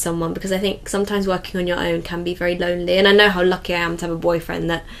things with someone, because I think sometimes working on your own can be very lonely, and I know how lucky I am to have a boyfriend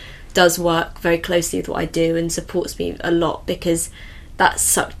that does work very closely with what I do and supports me a lot, because that's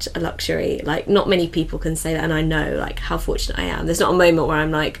such a luxury. Like, not many people can say that, and I know like how fortunate I am. There's not a moment where I'm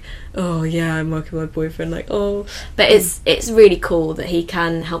like, oh yeah, I'm working with my boyfriend, like, oh, but it's really cool that he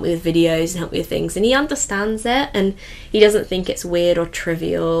can help me with videos and help me with things, and he understands it, and he doesn't think it's weird or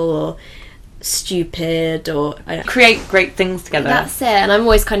trivial or stupid, or create great things together. that's it. And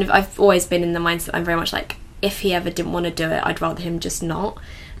I've always been in the mindset, I'm very much like, if he ever didn't want to do it, I'd rather him just not,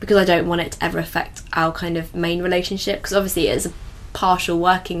 because I don't want it to ever affect our kind of main relationship, because obviously it is a partial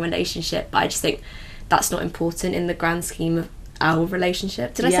working relationship, but I just think that's not important in the grand scheme of our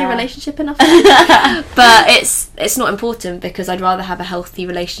relationship. Did I say Yeah. relationship enough? But it's not important, because I'd rather have a healthy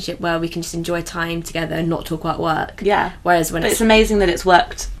relationship where we can just enjoy time together and not talk about work. Yeah. Whereas when But it's amazing that it's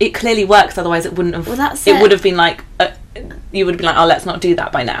worked. It clearly works, otherwise it wouldn't have. Well, that's it it. would have been like you would have been like, oh, let's not do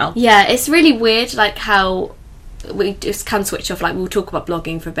that by now. Yeah, it's really weird, like how we just can switch off. Like, we'll talk about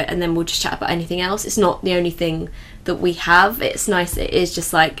blogging for a bit and then we'll just chat about anything else. It's not the only thing that we have. It's nice. It is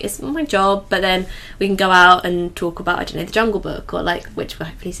just like, it's my job, but then we can go out and talk about, I don't know, the Jungle Book, or like, which we're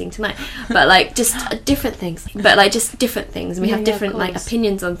hopefully seeing tonight, but like just different things, but like just different things, and we Yeah, have yeah, different of like course.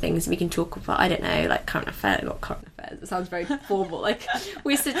 opinions on things. We can talk about, I don't know, like current affairs. Not current affairs, it sounds very formal. Like,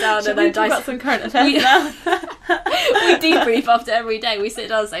 we sit down Should and we talk about some current affairs we- now? we debrief after every day. We sit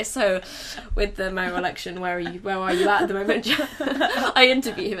down and say, so with the mayoral election, where are you at the moment? I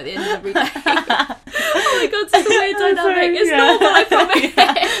interview him at the end of every day. Oh my god, it's a weird dynamic. It's Yeah. normal, I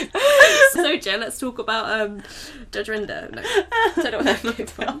promise. So Joe, let's talk about Judge Rinder. No, don't know what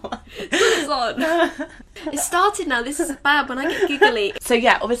it's on. It started now. This is bad when I get giggly. So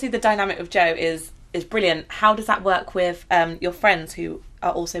yeah, obviously the dynamic with Joe is brilliant. How does that work with your friends who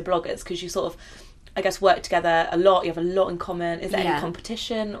are also bloggers? Because you sort of, I guess, work together a lot. You have a lot in common. Is there Yeah. any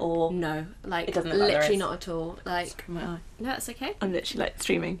competition or? No, like It doesn't look like there literally is. not at all. Like, My eye. no, that's okay. I'm literally like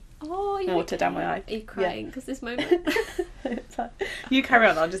streaming. Oh, water down my eye. Are you crying because this moment? You carry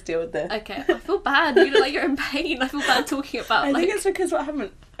on, I'll just deal with this. Okay, I feel bad. You look like you're in pain. I feel bad talking about. I think it's because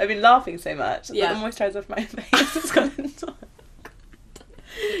I've been laughing so much that the moisturiser off my face has gone into.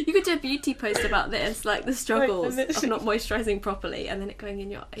 You could do a beauty post about this, like the struggles of not moisturising properly, and then it going in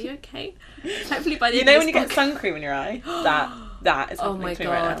your. Are you okay? Hopefully by the end of when you get sun cream in your eye, that is. Oh my god!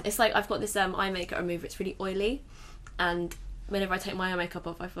 Right now. It's like I've got this eye makeup remover. It's really oily, and whenever I take my eye makeup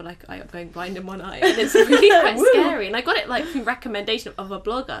off, I feel like I'm going blind in one eye, and it's really quite scary. And I got it like through recommendation of a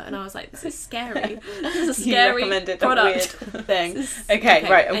blogger, and I was like, "This is scary. This is a scary product." A weird thing. Okay,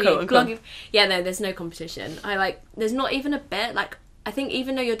 right. I'm cool. Yeah, no, there's no competition. There's not even a bit. Like, I think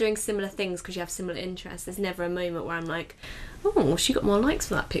even though you're doing similar things because you have similar interests, there's never a moment where I'm like, "Oh, she got more likes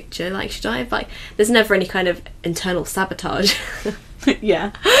for that picture. Like, should I have like?" There's never any kind of internal sabotage.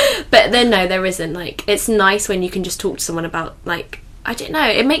 Yeah. But then no, there isn't. Like, it's nice when you can just talk to someone about, like, I don't know,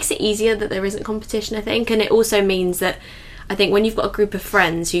 it makes it easier that there isn't competition, I think. And it also means that I think when you've got a group of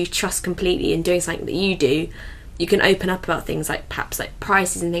friends who you trust completely and doing something that you do, you can open up about things like perhaps like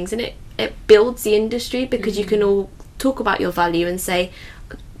prices and things, and it builds the industry because you can all talk about your value and say,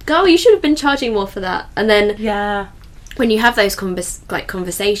 girl, you should have been charging more for that. And then when you have those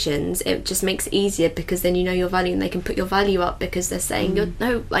conversations, it just makes it easier because then you know your value and they can put your value up because they're saying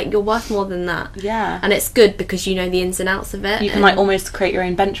you're worth more than that. Yeah. And it's good because you know the ins and outs of it. You can like almost create your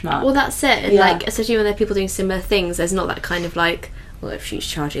own benchmark. Well, that's it. And like, especially when there are people doing similar things, there's not that kind of like, well, if she's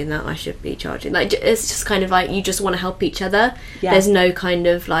charging that, I should be charging. Like, it's just kind of like you just want to help each other. Yeah. There's no kind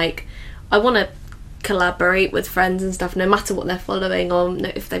of like, I want to collaborate with friends and stuff no matter what they're following, or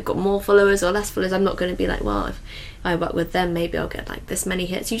if they've got more followers or less followers. I'm not going to be like, well, if I work with them maybe I'll get like this many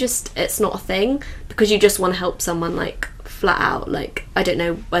hits. It's not a thing because you just want to help someone, like, flat out. Like, I don't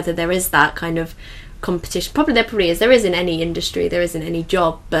know whether there is that kind of competition. There probably is. There is in any industry, there is in any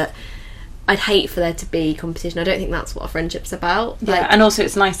job, but I'd hate for there to be competition. I don't think that's what a friendship's about. Yeah, and also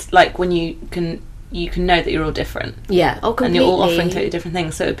it's nice, like, when you can know that you're all different. Yeah, completely. And you're all offering totally different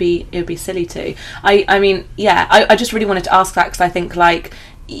things, so it would be silly too. I mean, yeah, I just really wanted to ask that because I think, like,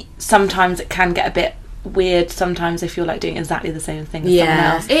 sometimes it can get a bit weird sometimes if you're like doing exactly the same thing as someone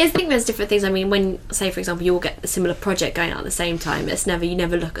else. I think there's different things. I mean, when, say for example, you all get a similar project going on at the same time, you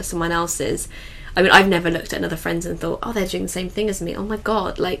never look at someone else's. I mean, I've never looked at another friends and thought, oh, they're doing the same thing as me. Oh my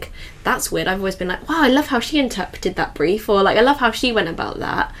god, like, that's weird. I've always been like, wow, I love how she interpreted that brief, or like, I love how she went about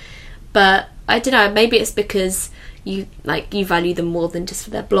that. But I don't know, maybe it's because you value them more than just for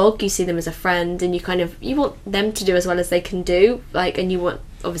their blog. You see them as a friend, and you want them to do as well as they can do, like, and you want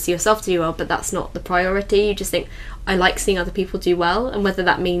obviously yourself to do well, but that's not the priority. You just think, I like seeing other people do well, and whether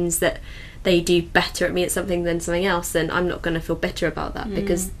that means that they do better at me at something than something else, then I'm not going to feel bitter about that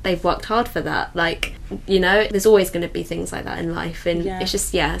because they've worked hard for that. Like, you know, there's always going to be things like that in life, and it's just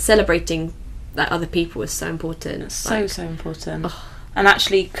celebrating that other people is so important. It's so important. And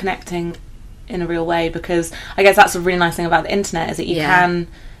actually connecting in a real way, because I guess that's a really nice thing about the internet, is that you can,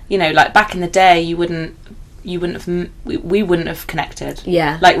 you know, like back in the day we wouldn't have connected.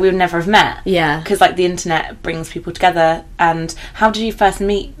 Yeah. Like, we would never have met. Yeah. Because, like, the internet brings people together. And how did you first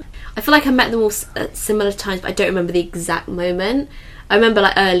meet? I feel like I met them all at similar times, but I don't remember the exact moment. I remember,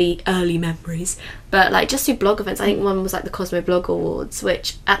 like, early memories. But, like, just through blog events. I think one was, like, the Cosmo Blog Awards,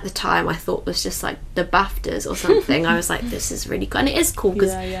 which at the time I thought was just, like, the BAFTAs or something. I was like, this is really cool. And it is cool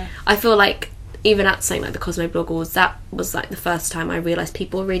because I feel like even at something like the Cosmo Blog Awards, that was like the first time I realised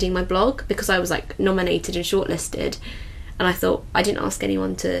people were reading my blog, because I was like nominated and shortlisted, and I thought, I didn't ask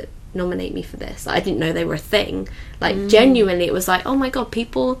anyone to nominate me for this. I didn't know they were a thing. Like, genuinely, it was like, oh my god,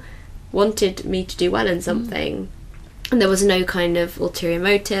 people wanted me to do well in something. And there was no kind of ulterior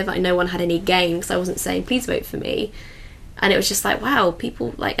motive. Like, no one had any gain, because I wasn't saying, please vote for me. And it was just like, wow,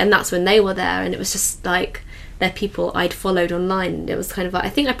 people, like, and that's when they were there, and it was just like, they're people I'd followed online. It was kind of like, I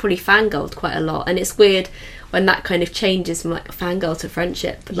think I probably fangirled quite a lot, and it's weird when that kind of changes from like fangirl to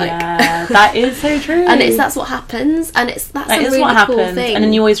friendship. Like, yeah, that is so true. And that's what happens, and that's a really cool thing. And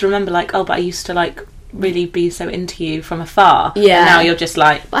then you always remember, like, oh, but I used to like really be so into you from afar. Yeah. And now you're just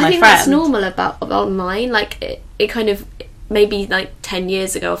like, but my I think friend. That's normal about online. Like, it kind of, maybe like 10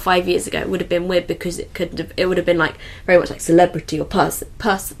 years ago or 5 years ago, it would have been weird because it would have been like very much like celebrity or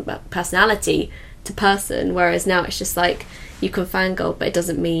personality to person, whereas now it's just like, you can fangirl, but it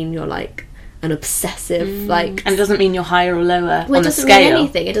doesn't mean you're like an obsessive like, and it doesn't mean you're higher or lower on the scale. It doesn't mean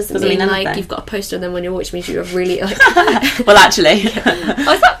anything. It doesn't mean like you've got a poster of them on your watch, means you're really like well, actually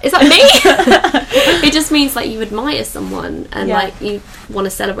oh, is that me? It just means like you admire someone and like you want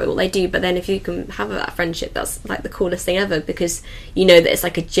to celebrate what they do, but then if you can have that friendship, that's like the coolest thing ever, because you know that it's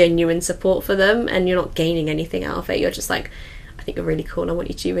like a genuine support for them and you're not gaining anything out of it. You're just like, I think you're really cool and I want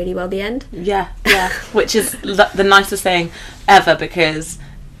you to do really well at the end. Yeah, which is the nicest thing ever, because,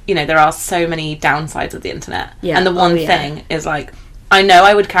 you know, there are so many downsides of the internet. Yeah. And the one thing is, like, I know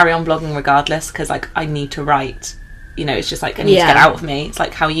I would carry on blogging regardless, because, like, I need to write. You know, it's just, like, I need to get out of me. It's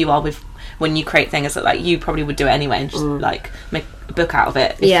like how you are with when you create things, that, like, you probably would do it anyway and just, like, make a book out of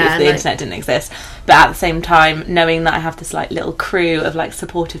it if the internet didn't exist. But at the same time, knowing that I have this, like, little crew of, like,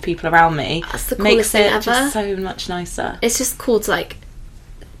 supportive people around me, that's the makes thing it ever. just so much nicer. It's just cool to, like,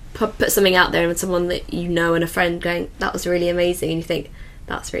 put something out there and someone that you know and a friend going, that was really amazing, and you think,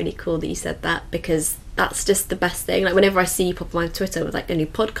 that's really cool that you said that, because that's just the best thing. Like, whenever I see you pop on my Twitter with, like, a new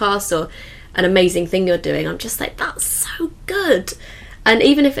podcast or an amazing thing you're doing, I'm just like, that's so good. And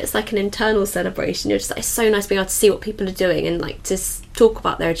even if it's like an internal celebration, you're just like, it's so nice being able to see what people are doing and, like, to talk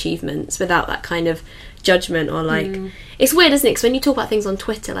about their achievements without that kind of judgment or, like, it's weird, isn't it? Because when you talk about things on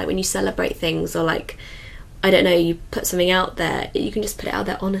Twitter, like when you celebrate things or, like, I don't know, you put something out there, you can just put it out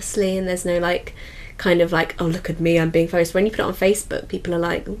there honestly, and there's no, like, kind of like, oh, look at me, I'm being famous. When you put it on Facebook, people are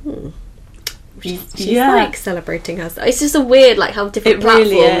like, she's like celebrating herself. It's just a weird, like, how different platforms.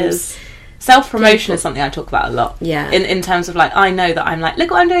 Really is. Self-promotion is something I talk about a lot. Yeah. In terms of, like, I know that I'm like,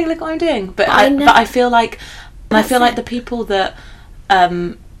 look what I'm doing. But I feel like the people that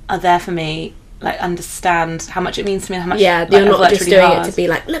are there for me, like, understand how much it means to me and how much you're not just doing it to be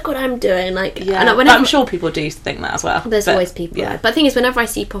like, look what I'm doing. Like, and I'm sure people do think that as well. There's always people. Yeah. But the thing is, whenever I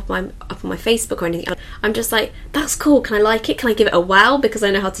see up on my Facebook or anything, I'm just like, that's cool. Can I like it? Can I give it a wow? Because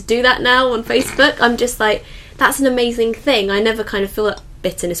I know how to do that now on Facebook. I'm just like, that's an amazing thing. I never kind of feel that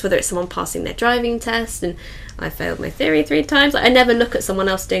bitterness, whether it's someone passing their driving test and I failed my theory 3 times. Like, I never look at someone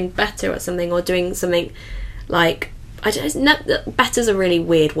else doing better at something or doing something, like, better's a really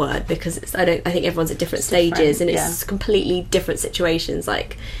weird word, because I think everyone's at different stages and it's completely different situations.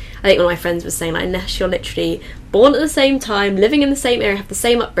 Like, I think one of my friends was saying, like, unless you're literally born at the same time, living in the same area, have the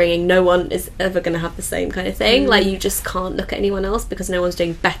same upbringing, no one is ever going to have the same kind of thing. Like, you just can't look at anyone else because no one's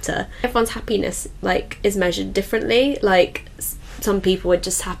doing better. Everyone's happiness, like, is measured differently. Like, some people are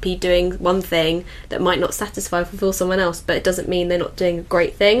just happy doing one thing that might not satisfy or fulfill someone else, but it doesn't mean they're not doing a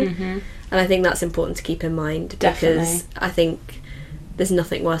great thing. And I think that's important to keep in mind. Definitely. Because I think there's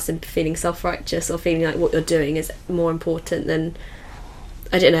nothing worse than feeling self-righteous or feeling like what you're doing is more important than,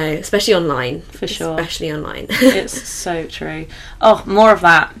 I don't know, especially online. For sure. Especially online. It's so true. Oh, more of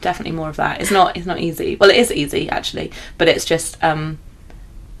that. Definitely more of that. It's not easy. Well, it is easy, actually. But it's just, I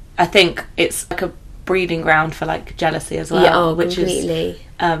think it's like a breeding ground for, like, jealousy as well. Which completely.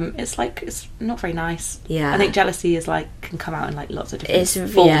 It's like, it's not very nice. Yeah. I think jealousy is, like, can come out in, like, lots of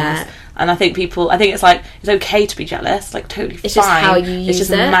different forms. And I think it's like, it's okay to be jealous, like, totally fine. It's just how you use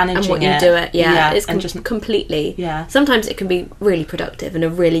it and what you do it. Yeah. It's just completely. Yeah. Sometimes it can be really productive and a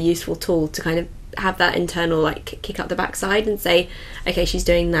really useful tool to kind of have that internal, like, kick up the backside and say, okay, she's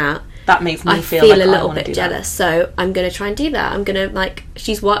doing that. That makes me feel like a little bit jealous, so I'm going to try and do that. I'm going to, like,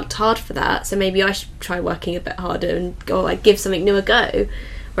 she's worked hard for that, so maybe I should try working a bit harder and go, like, give something new a go.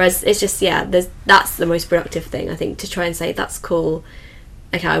 Whereas it's just, that's the most productive thing, I think, to try and say, that's cool,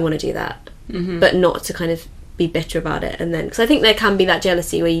 okay, I want to do that. But not to kind of be bitter about it. And then, because I think there can be that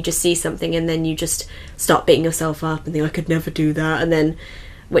jealousy where you just see something and then you just start beating yourself up and think, I could never do that, and then,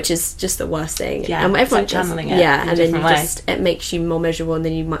 which is just the worst thing. Yeah, and everyone channeling it. Yeah, and then it makes you more miserable, and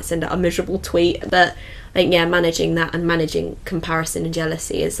then you might send out a miserable tweet. But I think, managing that and managing comparison and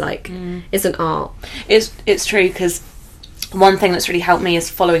jealousy is like is an art. It's true, because one thing that's really helped me is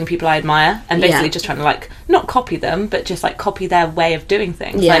following people I admire and basically just trying to, like, not copy them, but just, like, copy their way of doing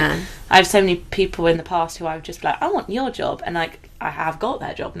things. Yeah. Like, I have so many people in the past who I would just be like, I want your job, and, like, I have got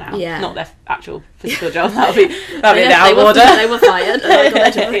their job now. Yeah. Not their actual physical job. That'll be an out order. They were fired. And I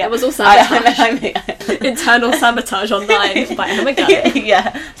got their job. It was all sabotage. Internal sabotage online by Emma Gunn.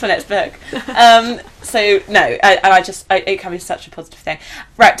 Yeah, it's my next book. So no, it can be such a positive thing.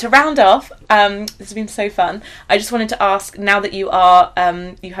 Right, to round off, this has been so fun. I just wanted to ask, now that you are,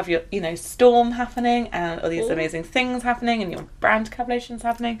 you have your, Storm happening and all these amazing things happening, and your brand collaborations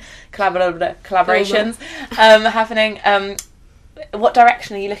happening, collaborations happening. What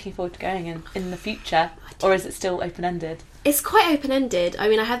direction are you looking forward to going in the future, or is it still open-ended? It's quite open-ended. I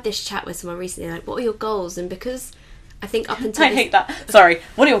mean, I had this chat with someone recently, like, what are your goals? And because I think up until... I hate that. Sorry.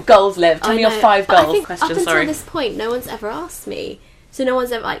 What are your goals, Liv? Tell me your 5 goals. Up until this point, no one's ever asked me. So no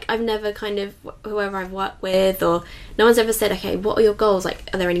one's ever, like, I've never kind of, whoever I've worked with, or no one's ever said, okay, what are your goals? Like,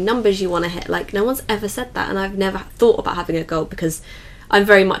 are there any numbers you want to hit? Like, no one's ever said that, and I've never thought about having a goal, because I'm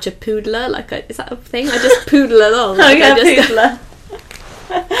very much a poodler. Like, is that a thing? I just poodle along. Like, poodler.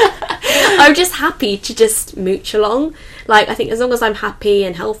 I'm just happy to just mooch along. Like, I think as long as I'm happy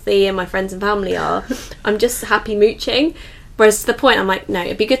and healthy and my friends and family are, I'm just happy mooching. Whereas to the point, I'm like, no,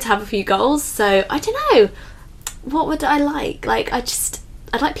 it'd be good to have a few goals. So I don't know, what would I like? Like, I'd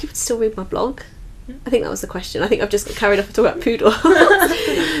like people to still read my blog. I think that was the question. I think I've just got carried off to talk about poodle.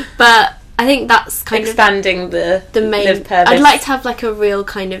 But I think that's kind expanding of the main. Live Purvis. I'd like to have like a real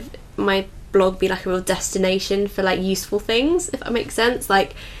kind of, my blog be like a real destination for like useful things, if that makes sense.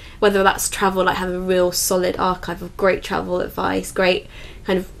 Like whether that's travel, like have a real solid archive of great travel advice, great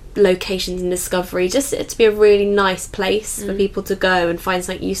kind of locations and discovery, just it to be a really nice place for people to go and find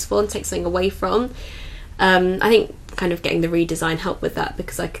something useful and take something away from. I think kind of getting the redesign helped with that,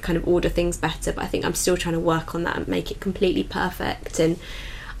 because I could kind of order things better, but I think I'm still trying to work on that and make it completely perfect. And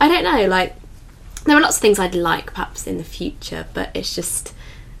I don't know, like there are lots of things I'd like perhaps in the future, but it's just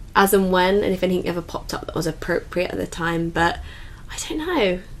as and when, and if anything ever popped up that was appropriate at the time. But I don't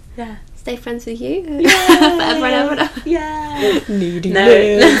know. Yeah. Stay friends with you. Yeah. Forever and ever. Yeah. Needy No.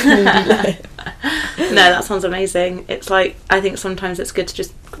 life. No, that sounds amazing. It's like, I think sometimes it's good to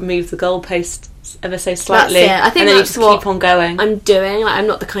just move the goalposts ever so slightly. That's it. I think and then that's you just keep on going. I'm doing. Like, I'm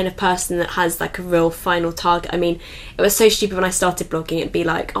not the kind of person that has like a real final target. I mean, it was so stupid when I started blogging. It'd be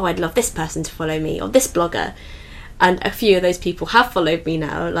like, oh, I'd love this person to follow me, or this blogger. And a few of those people have followed me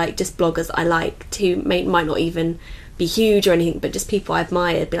now, like just bloggers I liked who might not even be huge or anything, but just people I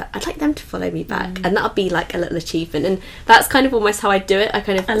admired. Be like, I'd like them to follow me back, and that'll be like a little achievement. And that's kind of almost how I do it. I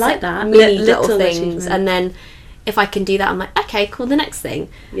kind of like that mini little things, achievement. and then if I can do that, I'm like, okay, cool, the next thing.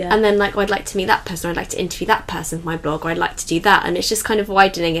 Yeah. And then like, oh, I'd like to meet that person, or I'd like to interview that person for my blog, or I'd like to do that. And it's just kind of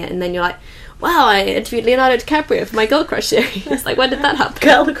widening it. And then you're like, wow, I interviewed Leonardo DiCaprio for my Girl Crush series. It's like, when did that happen?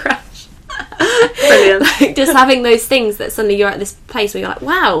 Girl Crush. Brilliant. Like, just having those things that suddenly you're at this place where you're like,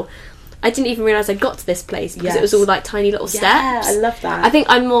 wow, I didn't even realise I got to this place, because it was all like tiny little steps. I love that. I think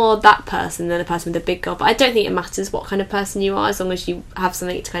I'm more that person than a person with a big goal, but I don't think it matters what kind of person you are, as long as you have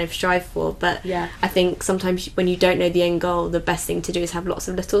something to kind of strive for. But Yeah. I think sometimes when you don't know the end goal, the best thing to do is have lots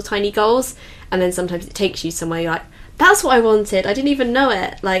of little tiny goals, and then sometimes it takes you somewhere you're like, that's what I wanted, I didn't even know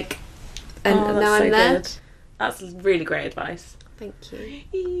it, like, and that's now so I'm there. good. That's really great advice. Thank you.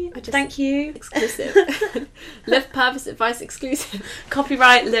 Thank you. Exclusive. Live Purvis advice exclusive.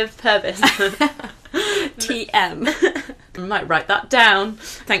 Copyright Liv Purvis. TM. I might write that down.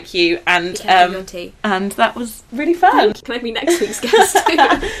 Thank you. And Your tea. and that was really fun. Can I be next week's guest too?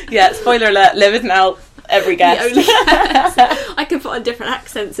 Yeah, spoiler alert, Liv is now every guest. The only guest. I can put on different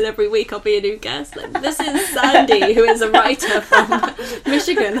accents, and every week I'll be a new guest. Like, this is Sandy, who is a writer from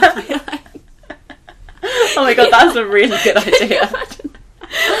Michigan. Oh my god, that's a really good idea.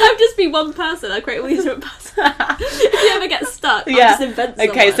 I'll just be one person. I'll create all these different persons. If you ever get stuck, I'll just invent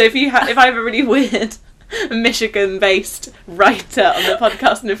someone. Okay, so if I have a really weird Michigan-based writer on the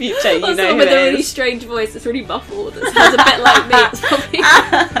podcast in the future, you or know who with it a really is. strange voice that's really muffled, that sounds a bit like me. It's probably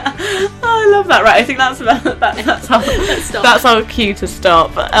Oh, I love that. Right, I think that's our cue to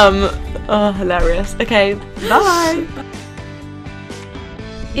stop. Oh, hilarious. Okay, bye.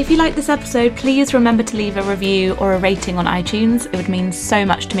 If you like this episode, please remember to leave a review or a rating on iTunes. It would mean so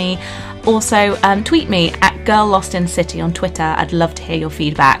much to me. Also, tweet me at girlllostincity on Twitter. I'd love to hear your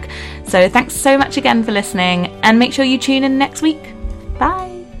feedback. So thanks so much again for listening, and make sure you tune in next week. Bye.